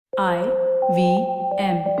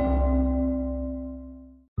I-V-M.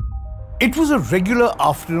 It was a regular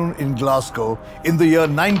afternoon in Glasgow in the year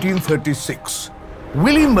 1936.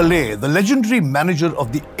 Willie Malay, the legendary manager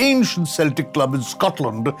of the ancient Celtic club in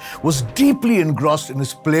Scotland, was deeply engrossed in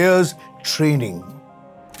his players' training.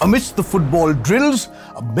 Amidst the football drills,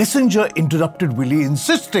 a messenger interrupted Willie,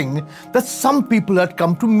 insisting that some people had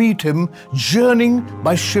come to meet him, journeying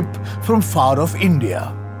by ship from far off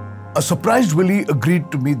India. A surprised Willie agreed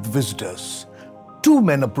to meet the visitors. Two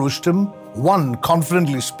men approached him, one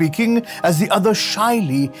confidently speaking, as the other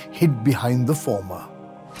shyly hid behind the former.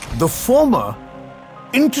 The former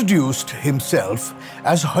introduced himself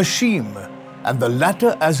as Hashim and the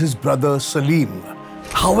latter as his brother Salim.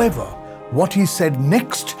 However, what he said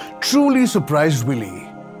next truly surprised Willie.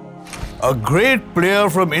 "A great player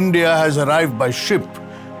from India has arrived by ship.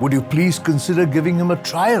 Would you please consider giving him a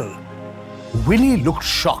trial?" Willie looked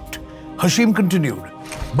shocked. Hashim continued,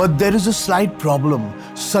 "But there is a slight problem.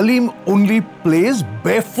 Salim only plays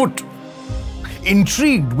barefoot."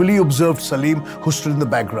 Intrigued, Willie observed Salim, who stood in the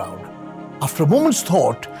background. After a moment's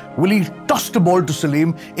thought, Willie tossed a ball to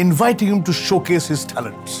Salim, inviting him to showcase his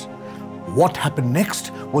talents. What happened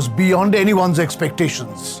next was beyond anyone's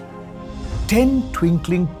expectations. 10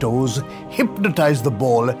 twinkling toes hypnotized the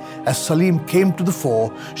ball as Salim came to the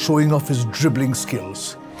fore, showing off his dribbling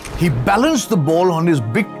skills. He balanced the ball on his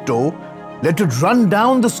big toe, let it run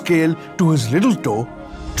down the scale to his little toe,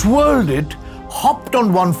 twirled it, hopped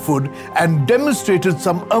on one foot, and demonstrated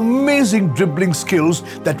some amazing dribbling skills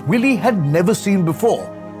that Willie had never seen before.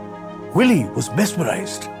 Willie was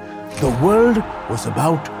mesmerized. The world was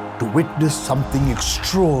about to witness something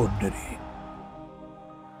extraordinary.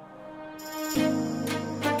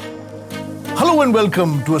 Hello and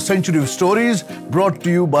welcome to A Century of Stories, brought to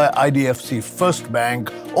you by IDFC First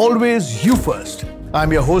Bank. Always you first.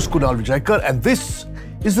 I'm your host Kunal Vijaykar, and this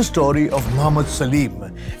is the story of Mohammed Salim,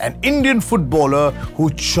 an Indian footballer who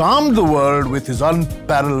charmed the world with his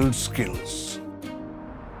unparalleled skills.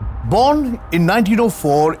 Born in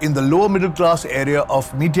 1904 in the lower middle class area of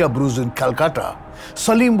Metia Bruce in Calcutta,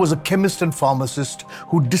 Salim was a chemist and pharmacist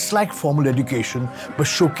who disliked formal education but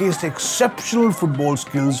showcased exceptional football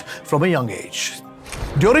skills from a young age.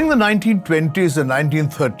 During the 1920s and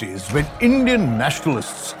 1930s, when Indian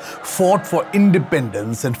nationalists fought for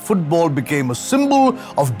independence and football became a symbol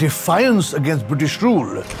of defiance against British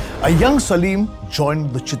rule, a young Salim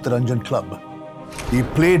joined the Chittaranjan club. He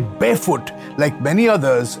played barefoot like many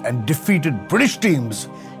others and defeated British teams,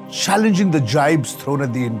 challenging the jibes thrown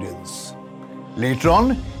at the Indians. Later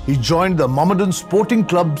on, he joined the Mohammedan Sporting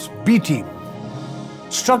Club's B team.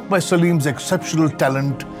 Struck by Salim's exceptional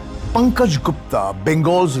talent, Pankaj Gupta,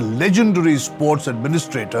 Bengal's legendary sports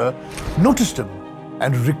administrator, noticed him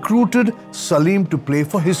and recruited Salim to play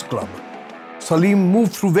for his club. Salim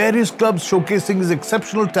moved through various clubs, showcasing his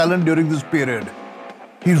exceptional talent during this period.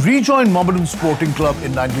 He rejoined Mohammedan Sporting Club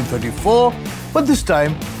in 1934, but this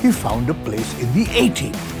time he found a place in the A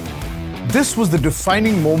team. This was the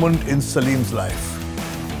defining moment in Salim's life.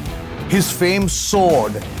 His fame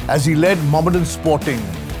soared as he led Mohammedan Sporting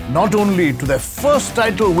not only to their first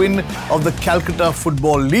title win of the Calcutta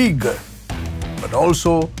Football League, but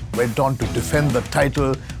also went on to defend the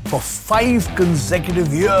title for 5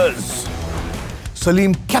 consecutive years.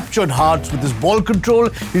 Salim captured hearts with his ball control,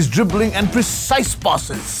 his dribbling, and precise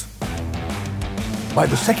passes. By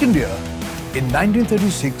the second year, in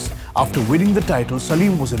 1936, after winning the title,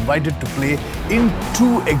 Salim was invited to play in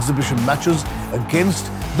 2 exhibition matches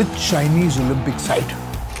against the Chinese Olympic side.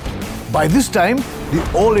 By this time, the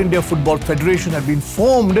All India Football Federation had been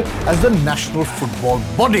formed as the national football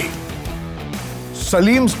body.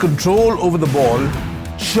 Salim's control over the ball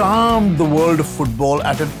charmed the world of football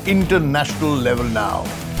at an international level now.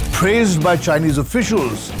 Praised by Chinese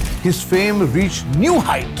officials, his fame reached new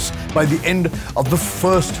heights by the end of the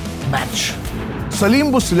first match.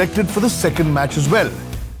 Salim was selected for the second match as well,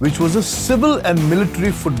 which was a civil and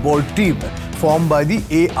military football team formed by the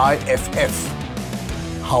AIFF.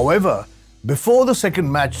 However, before the second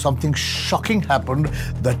match, something shocking happened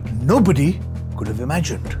that nobody could have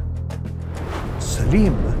imagined.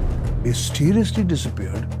 Salim mysteriously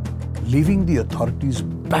disappeared, leaving the authorities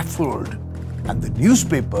baffled and the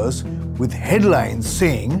newspapers with headlines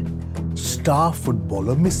saying, "Star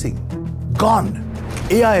footballer missing, gone."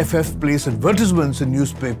 AIFF placed advertisements in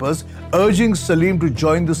newspapers urging Salim to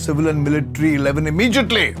join the civil and military 11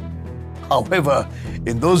 immediately. However,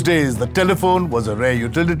 in those days, the telephone was a rare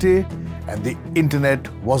utility and the internet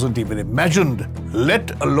wasn't even imagined,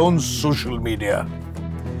 let alone social media.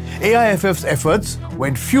 AIFF's efforts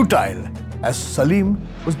went futile as Salim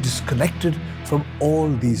was disconnected from all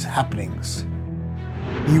these happenings.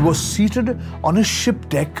 He was seated on his ship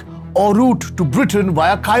deck en route to Britain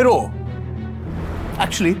via Cairo.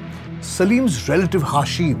 Actually, Salim's relative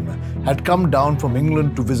Hashim had come down from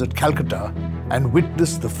England to visit Calcutta and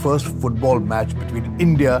witnessed the first football match between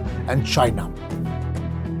India and China.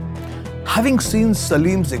 Having seen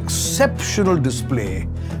Salim's exceptional display,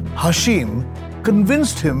 Hashim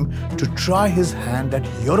convinced him to try his hand at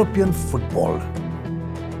European football.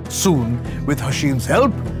 Soon, with Hashim's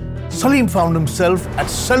help, Salim found himself at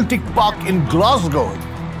Celtic Park in Glasgow.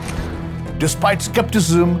 Despite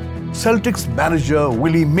skepticism, Celtic's manager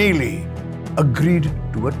Willie Maley agreed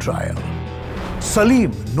to a trial.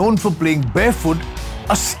 Salim, known for playing barefoot,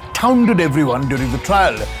 astounded everyone during the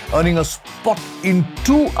trial, earning a spot in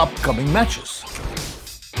 2 upcoming matches.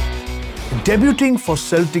 Debuting for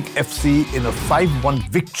Celtic FC in a 5-1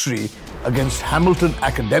 victory against Hamilton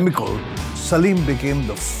Academical, Salim became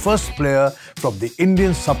the first player from the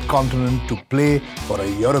Indian subcontinent to play for a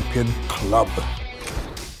European club.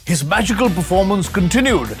 His magical performance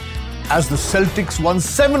continued as the Celtics won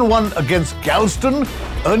 7-1 against Galston,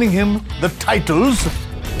 earning him the titles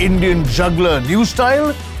Indian Juggler New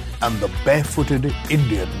Style and the Barefooted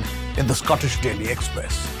Indian in the Scottish Daily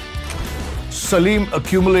Express. Salim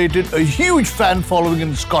accumulated a huge fan following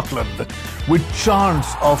in Scotland with chants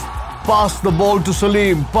of "Pass the ball to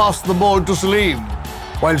Salim, pass the ball to Salim,"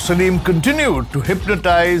 while Salim continued to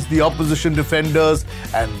hypnotize the opposition defenders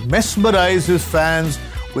and mesmerize his fans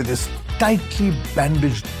with his tightly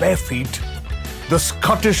bandaged bare feet. The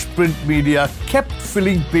Scottish print media kept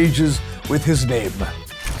filling pages with his name.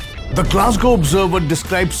 The Glasgow Observer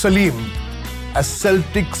described Salim as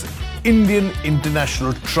Celtic's Indian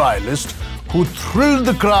international trialist who thrilled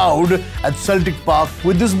the crowd at Celtic Park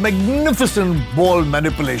with his magnificent ball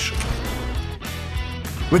manipulation.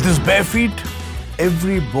 With his bare feet,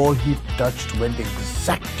 every ball he touched went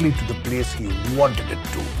exactly to the place he wanted it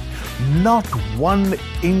to. Not 1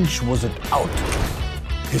 inch was it out.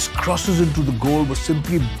 His crosses into the goal were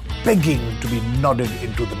simply begging to be nodded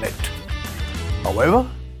into the net. However,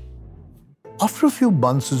 after a few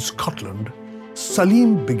months in Scotland,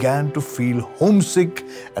 Salim began to feel homesick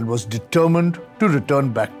and was determined to return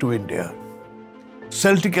back to India.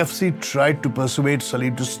 Celtic FC tried to persuade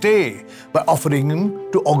Salim to stay by offering him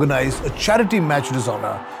to organize a charity match in his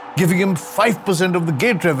honor, giving him 5% of the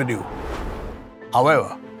gate revenue.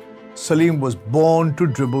 However, Salim was born to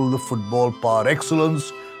dribble the football par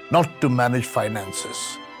excellence, not to manage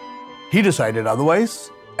finances. He decided otherwise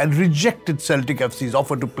and rejected Celtic FC's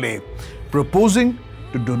offer to play, proposing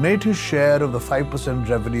to donate his share of the 5%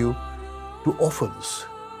 revenue to orphans,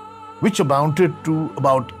 which amounted to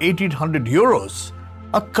about 1,800 euros,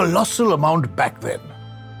 a colossal amount back then.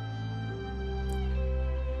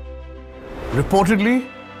 Reportedly,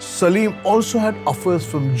 Salim also had offers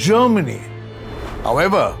from Germany.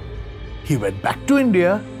 However, he went back to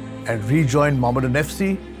India and rejoined Mohammedan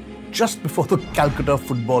FC just before the Calcutta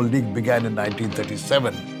Football League began in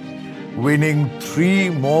 1937, winning 3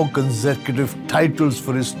 more consecutive titles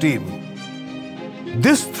for his team.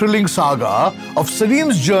 This thrilling saga of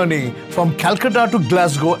Salim's journey from Calcutta to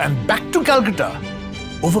Glasgow and back to Calcutta,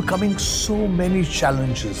 overcoming so many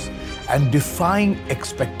challenges and defying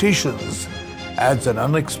expectations, adds an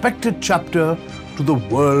unexpected chapter to the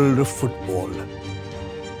world of football.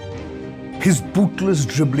 His bootless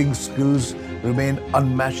dribbling skills remain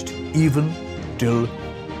unmatched even till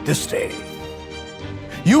this day.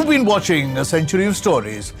 You've been watching A Century of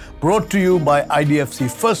Stories, brought to you by IDFC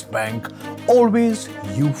First Bank, always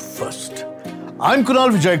you first. I'm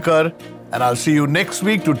Kunal Vijaykar, and I'll see you next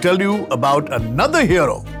week to tell you about another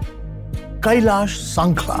hero, Kailash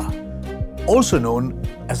Sankla, also known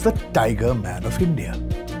as the Tiger Man of India.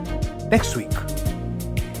 Next week.